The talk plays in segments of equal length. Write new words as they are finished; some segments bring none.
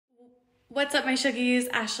What's up, my Shuggies?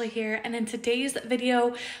 Ashley here, and in today's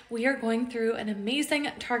video we are going through an amazing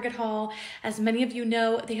Target haul. As many of you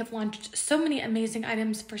know, they have launched so many amazing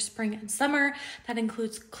items for spring and summer. That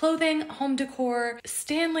includes clothing, home decor,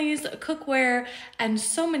 Stanley's, cookware, and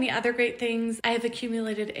so many other great things. I have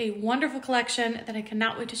accumulated a wonderful collection that I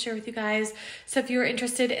cannot wait to share with you guys. So if you're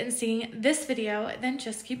interested in seeing this video, then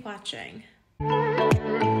just keep watching.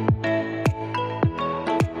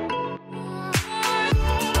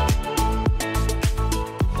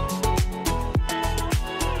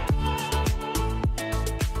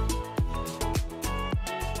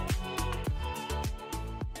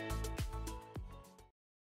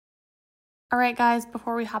 All right, guys,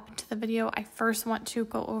 before we hop into the video, I first want to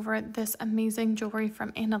go over this amazing jewelry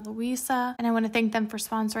from Ana Luisa, and I want to thank them for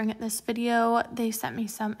sponsoring this video. They sent me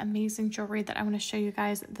some amazing jewelry that I want to show you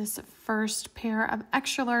guys. This first pair of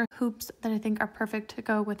extra large hoops that I think are perfect to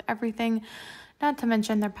go with everything. Not to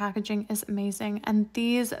mention their packaging is amazing. And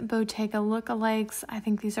these Bottega lookalikes, I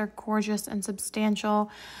think these are gorgeous and substantial.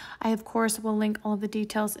 I, of course, will link all of the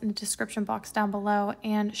details in the description box down below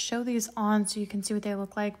and show these on so you can see what they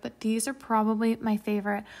look like. But these are probably my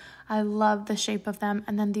favorite. I love the shape of them.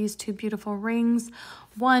 And then these two beautiful rings.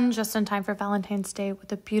 One just in time for Valentine's Day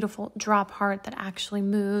with a beautiful drop heart that actually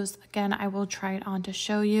moves. Again, I will try it on to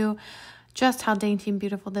show you just how dainty and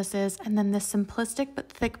beautiful this is. And then this simplistic but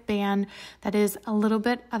thick band that is a little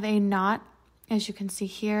bit of a knot, as you can see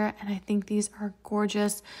here. And I think these are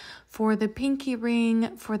gorgeous for the pinky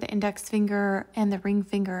ring, for the index finger, and the ring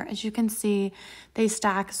finger. As you can see, they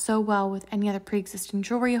stack so well with any other pre-existing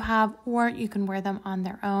jewelry you have, or you can wear them on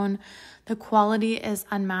their own. The quality is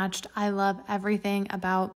unmatched. I love everything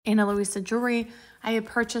about Ana Luisa jewelry. I had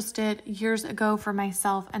purchased it years ago for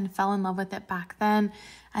myself and fell in love with it back then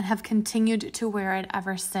and have continued to wear it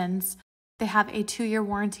ever since. They have a 2-year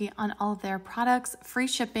warranty on all of their products, free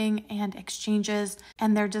shipping and exchanges,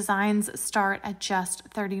 and their designs start at just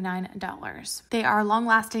 $39. They are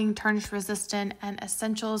long-lasting, tarnish-resistant, and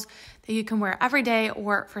essentials that you can wear every day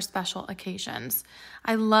or for special occasions.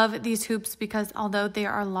 I love these hoops because although they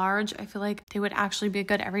are large, I feel like they would actually be a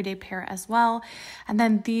good everyday pair as well. And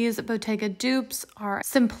then these Bottega dupes are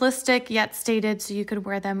simplistic yet stated, so you could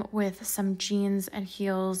wear them with some jeans and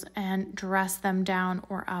heels and dress them down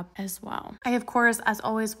or up as well. I, of course, as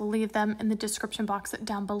always, will leave them in the description box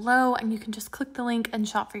down below, and you can just click the link and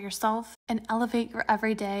shop for yourself and elevate your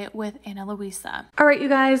everyday with Ana Luisa. All right, you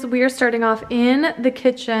guys, we are starting off in the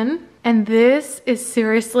kitchen, and this is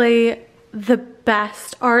seriously the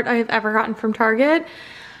best art I've ever gotten from Target.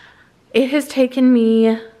 It has taken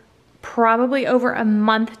me probably over a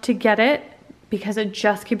month to get it because it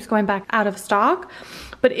just keeps going back out of stock.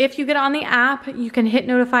 But if you get on the app, you can hit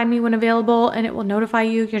notify me when available and it will notify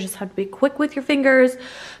you. You just have to be quick with your fingers.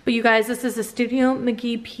 But you guys, this is a Studio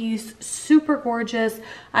Mcgee piece, super gorgeous.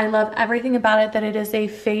 I love everything about it, that it is a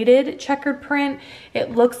faded checkered print.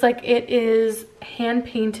 It looks like it is hand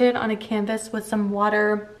painted on a canvas with some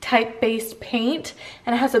water type-based paint,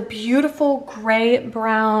 and it has a beautiful gray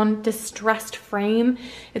brown distressed frame.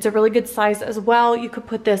 It's a really good size as well. You could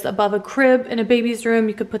put this above a crib in a baby's room.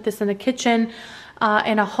 You could put this in a kitchen,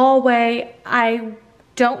 in a hallway. I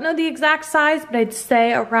don't know the exact size, but I'd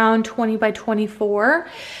say around 20 by 24.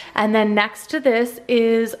 And then next to this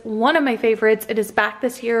is one of my favorites. It is back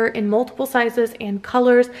this year in multiple sizes and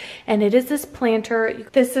colors, and it is this planter.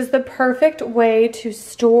 This is the perfect way to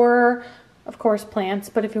store, of course, plants,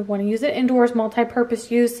 but if you want to use it indoors,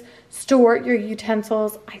 multi-purpose use, store your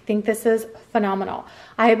utensils. I think this is phenomenal.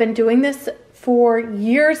 I have been doing this for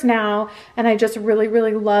years now, and I just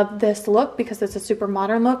really love this look because it's a super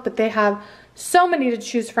modern look, but they have so many to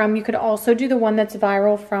choose from. You could also do the one that's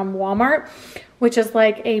viral from Walmart, which is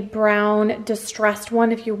like a brown distressed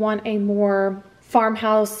one if you want a more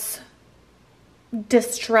farmhouse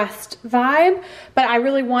distressed vibe, but I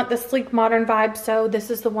really want the sleek modern vibe, so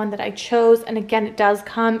this is the one that I chose. And again, it does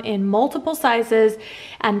come in multiple sizes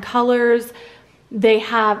and colors. They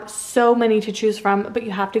have so many to choose from, but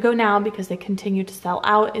you have to go now because they continue to sell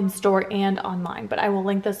out in store and online. But I will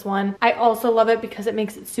link this one. I also love it because it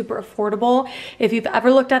makes it super affordable. If you've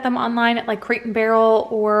ever looked at them online at like Crate & Barrel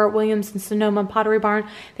or Williams and Sonoma Pottery Barn,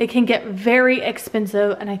 they can get very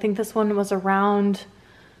expensive, and I think this one was around,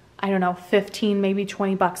 I don't know, 15, maybe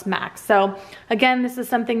 20 bucks max. So again, this is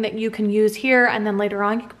something that you can use here, and then later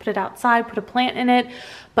on you can put it outside, put a plant in it.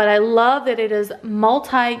 But I love that it is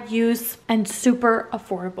multi-use and super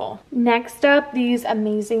affordable. Next up, these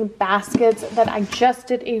amazing baskets that I just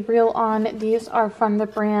did a reel on. These are from the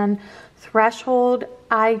brand Threshold.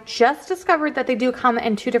 I just discovered that they do come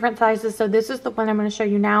in 2 different sizes, so this is the one I'm going to show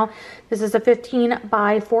you now. This is a 15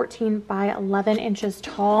 by 14 by 11 inches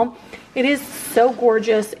tall. It is so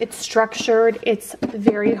gorgeous. It's structured. It's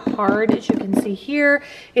very hard, as you can see here.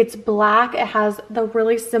 It's black. It has the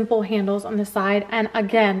really simple handles on the side. And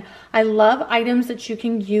again, I love items that you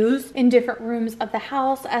can use in different rooms of the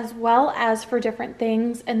house as well as for different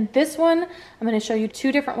things. And this one, I'm going to show you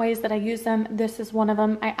 2 different ways that I use them. This is one of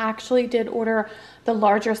them. I actually did order the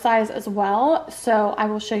larger size as well, so I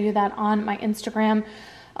will show you that on my Instagram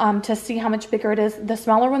to see how much bigger it is. The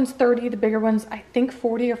smaller one's 30, the bigger one's I think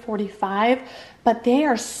 40 or 45, but they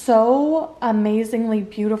are so amazingly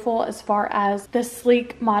beautiful as far as the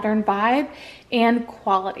sleek modern vibe and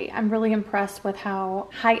quality. I'm really impressed with how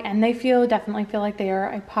high-end they feel. Definitely feel like they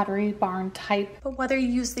are a Pottery Barn type. But whether you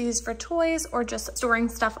use these for toys or just storing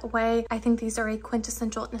stuff away, I think these are a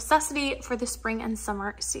quintessential necessity for the spring and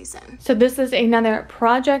summer season. So this is another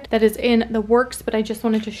project that is in the works, but I just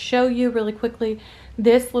wanted to show you really quickly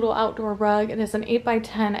this little outdoor rug. It is an 8 by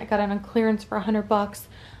 10. I got it on clearance for $100.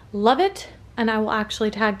 Love it. And I will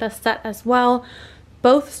actually tag this set as well.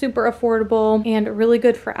 Both super affordable and really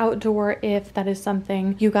good for outdoor if that is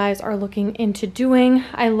something you guys are looking into doing.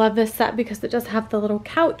 I love this set because it does have the little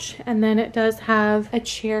couch, and then it does have a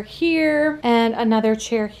chair here and another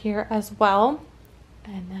chair here as well.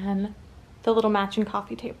 And then the little matching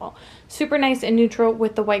coffee table. Super nice and neutral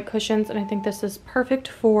with the white cushions, and I think this is perfect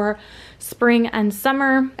for spring and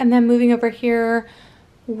summer. And then moving over here,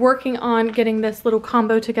 working on getting this little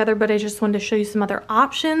combo together, but I just wanted to show you some other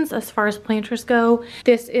options as far as planters go.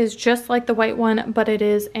 This is just like the white one, but it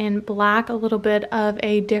is in black, a little bit of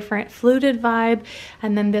a different fluted vibe.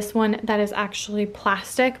 And then this one that is actually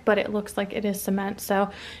plastic, but it looks like it is cement, so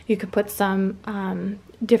you could put some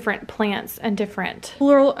different plants and different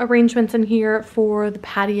floral arrangements in here for the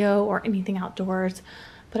patio or anything outdoors.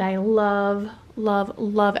 But I love, love,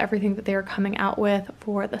 love everything that they are coming out with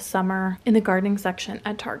for the summer in the gardening section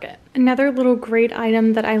at Target. Another little great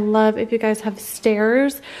item that I love if you guys have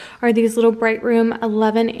stairs are these little Bright Room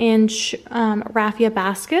 11-inch raffia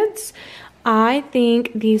baskets. I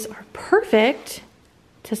think these are perfect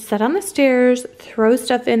to set on the stairs, throw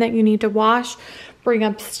stuff in that you need to wash, bring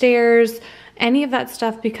upstairs, any of that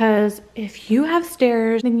stuff, because if you have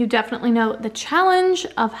stairs, then you definitely know the challenge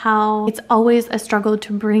of how it's always a struggle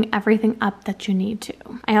to bring everything up that you need to.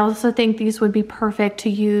 I also think these would be perfect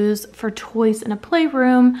to use for toys in a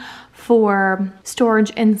playroom, for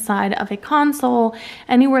storage inside of a console,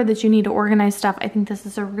 anywhere that you need to organize stuff. I think this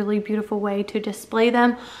is a really beautiful way to display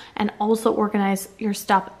them and also organize your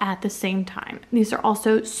stuff at the same time. These are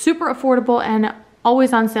also super affordable and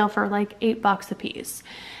always on sale for like $8 a piece.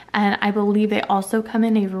 And I believe they also come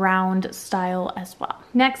in a round style as well.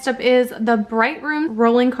 Next up is the Bright Room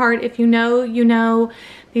rolling cart. If you know, you know.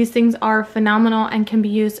 These things are phenomenal and can be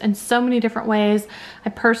used in so many different ways. I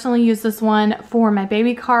personally use this one for my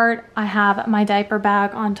baby cart. I have my diaper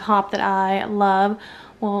bag on top that I love.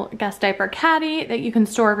 Well, I guess diaper caddy that you can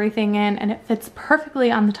store everything in, and it fits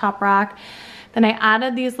perfectly on the top rack. Then I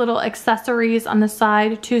added these little accessories on the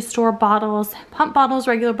side to store bottles, pump bottles,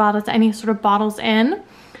 regular bottles, any sort of bottles in.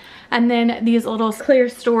 And then these little clear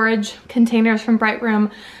storage containers from Bright Room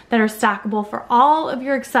that are stackable for all of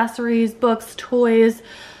your accessories, books, toys,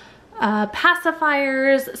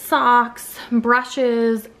 pacifiers, socks,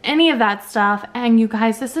 brushes, any of that stuff. And you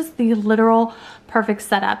guys, this is the literal perfect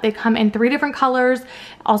setup. They come in 3 different colors.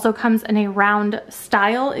 Also comes in a round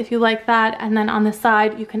style if you like that. And then on the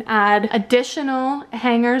side, you can add additional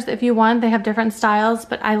hangers if you want. They have different styles,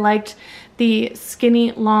 but I liked the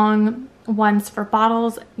skinny long ones for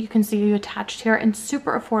bottles. You can see you attached here, and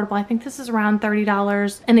super affordable. I think this is around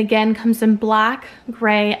 $30, and again comes in black,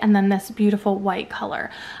 gray, and then this beautiful white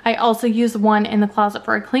color. I also use one in the closet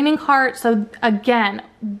for a cleaning cart. So again,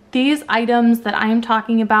 these items that I am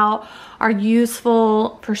talking about are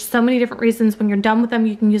useful for so many different reasons. When you're done with them,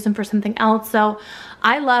 you can use them for something else. So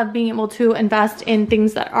I love being able to invest in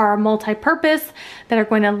things that are multi-purpose, that are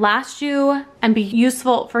going to last you and be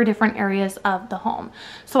useful for different areas of the home.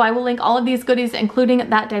 So I will link all of these goodies, including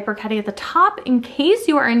that diaper caddy at the top, in case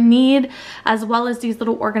you are in need, as well as these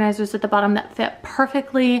little organizers at the bottom that fit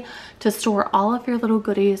perfectly to store all of your little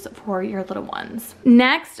goodies for your little ones.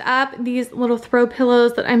 Next up, these little throw pillows.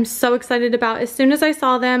 pillows that I'm so excited about. As soon as I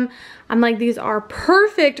saw them, I'm like, these are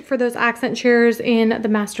perfect for those accent chairs in the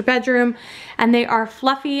master bedroom. And they are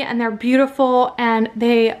fluffy and they're beautiful and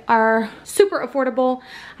they are super affordable.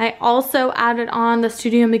 I also added on the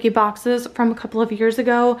Studio Mcgee boxes from a couple of years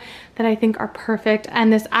ago that I think are perfect.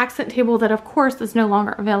 And this accent table that of course is no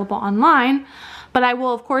longer available online, but I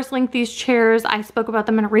will of course link these chairs. I spoke about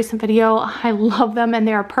them in a recent video. I love them and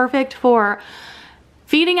they are perfect for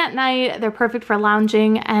feeding at night. They're perfect for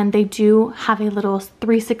lounging and they do have a little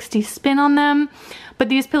 360 spin on them. But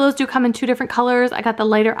these pillows do come in two different colors. I got the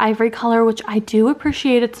lighter ivory color, which I do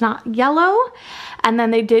appreciate. It's not yellow. And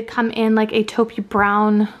then they did come in like a taupey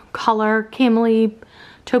brown color, camely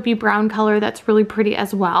taupey brown color that's really pretty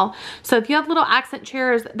as well. So if you have little accent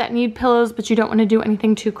chairs that need pillows but you don't want to do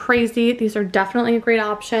anything too crazy, these are definitely a great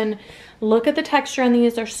option. Look at the texture on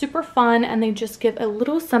these. They're super fun and they just give a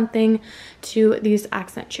little something to these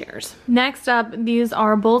accent chairs. Next up, these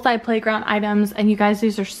are Bullseye Playground items, and you guys,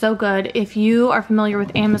 these are so good. If you are familiar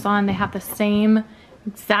with Amazon, they have the same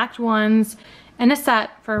exact ones in a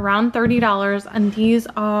set for around $30, and these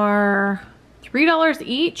are $3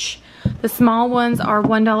 each. The small ones are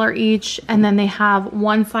 $1 each, and then they have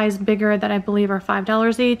one size bigger that I believe are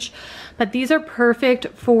 $5 each. But these are perfect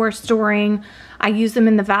for storing. I use them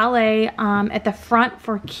in the valet at the front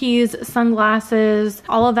for keys, sunglasses,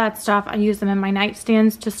 all of that stuff. I use them in my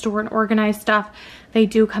nightstands to store and organize stuff. They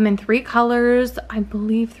do come in 3 colors, I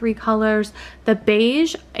believe 3 colors. The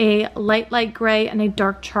beige, a light gray, and a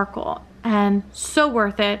dark charcoal. And so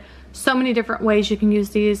worth it. So many different ways you can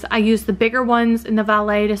use these. I use the bigger ones in the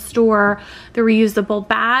valet to store the reusable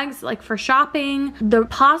bags, like for shopping. The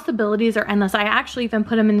possibilities are endless. I actually even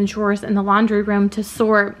put them in the drawers in the laundry room to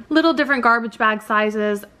sort little different garbage bag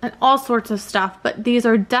sizes and all sorts of stuff. But these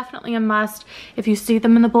are definitely a must. If you see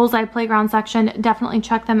them in the Bullseye Playground section, definitely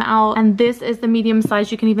check them out. And this is the medium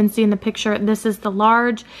size. You can even see in the picture, this is the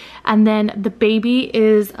large. And then the baby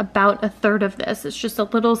is about 1/3 of this. It's just a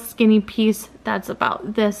little skinny piece that's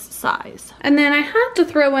about this size. And then I have to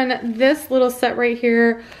throw in this little set right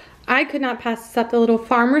here. I could not pass this up, the little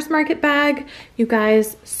farmer's market bag. You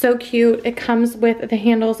guys, so cute. It comes with the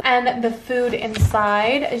handles and the food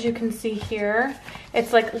inside, as you can see here.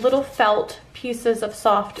 It's like little felt pieces of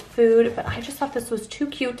soft food, but I just thought this was too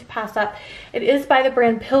cute to pass up. It is by the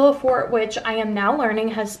brand Pillow Fort, which I am now learning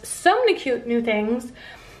has so many cute new things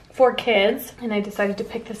for kids, and I decided to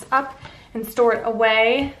pick this up and store it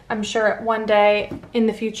away. I'm sure one day in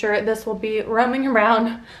the future this will be roaming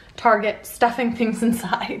around Target stuffing things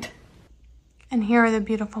inside. And here are the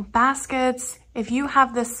beautiful baskets. If you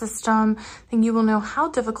have this system, then you will know how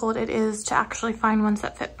difficult it is to actually find ones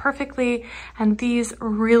that fit perfectly, and these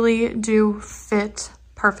really do fit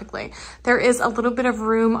perfectly. There is a little bit of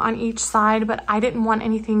room on each side, but I didn't want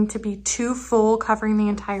anything to be too full covering the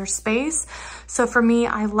entire space. So for me,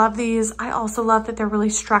 I love these. I also love that they're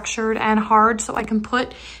really structured and hard, so I can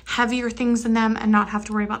put heavier things in them and not have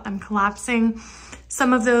to worry about them collapsing.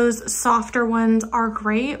 Some of those softer ones are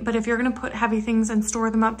great, but if you're gonna put heavy things and store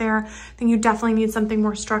them up there, then you definitely need something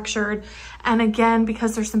more structured. And again,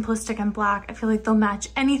 because they're simplistic and black, I feel like they'll match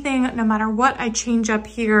anything, no matter what I change up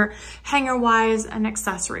here, hanger-wise and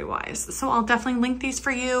accessory-wise. So I'll definitely link these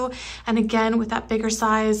for you. And again, with that bigger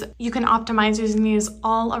size, you can optimize using these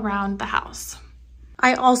all around the house.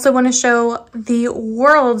 I also wanna show the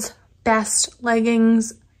world's best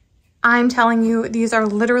leggings. I'm telling you, these are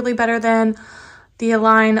literally better than the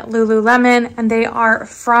Align Lululemon, and they are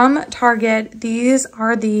from Target. These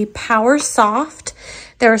are the Power Soft.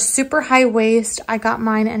 They're a super high waist. I got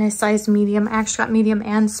mine in a size medium. I actually got medium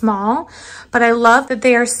and small, but I love that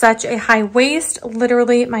they are such a high waist.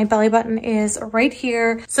 Literally, my belly button is right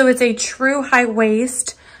here. So it's a true high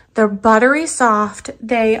waist. They're buttery soft.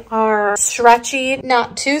 They are stretchy,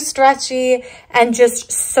 not too stretchy, and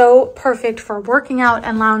just so perfect for working out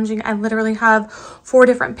and lounging. I literally have 4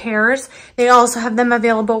 different pairs. They also have them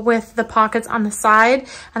available with the pockets on the side.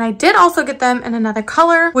 And I did also get them in another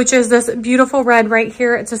color, which is this beautiful red right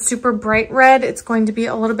here. It's a super bright red. It's going to be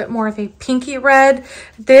a little bit more of a pinky red.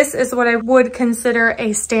 This is what I would consider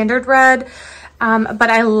a standard red. But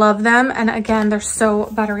I love them. And again, they're so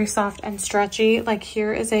buttery soft and stretchy. Like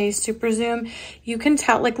here is a super zoom. You can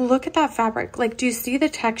tell, like, look at that fabric. Like, do you see the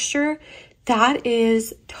texture? That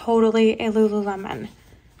is totally a Lululemon.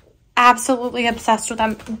 absolutely obsessed with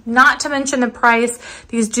them. Not to mention the price.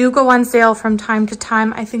 These do go on sale from time to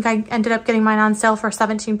time. I think I ended up getting mine on sale for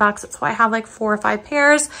 17 bucks. That's why I have like 4 or 5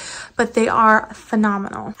 pairs, but they are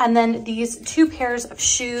phenomenal. And then these 2 pairs of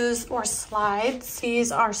shoes or slides.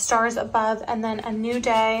 These are Stars Above and then A New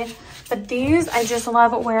Day. But these I just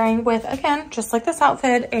love wearing with, again, just like this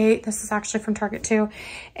outfit, this is actually from Target too,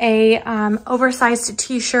 a oversized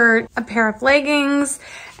t-shirt, a pair of leggings,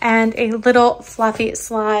 and a little fluffy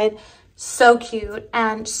slide. So cute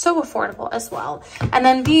and so affordable as well. And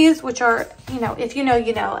then these, which are, you know, if you know,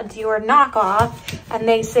 you know, a Dior knockoff, and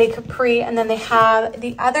they say Capri, and then they have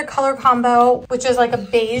the other color combo, which is like a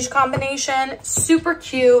beige combination. Super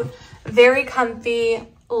cute, very comfy.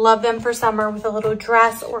 Love them for summer with a little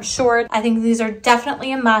dress or short. I think these are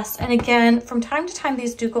definitely a must. And again, from time to time,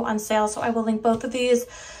 these do go on sale. So I will link both of these.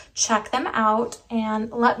 Check them out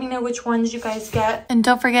and let me know which ones you guys get. And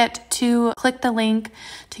don't forget to click the link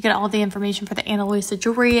to get all the information for the Ana Luisa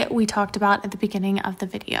jewelry we talked about at the beginning of the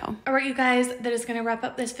video. All right, you guys, that is going to wrap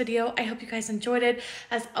up this video. I hope you guys enjoyed it.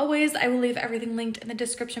 As always, I will leave everything linked in the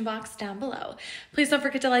description box down below. Please don't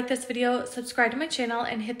forget to like this video, subscribe to my channel,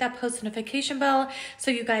 and hit that post notification bell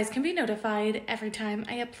so you guys can be notified every time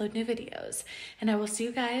I upload new videos. And I will see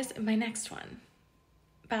you guys in my next one.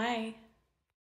 Bye.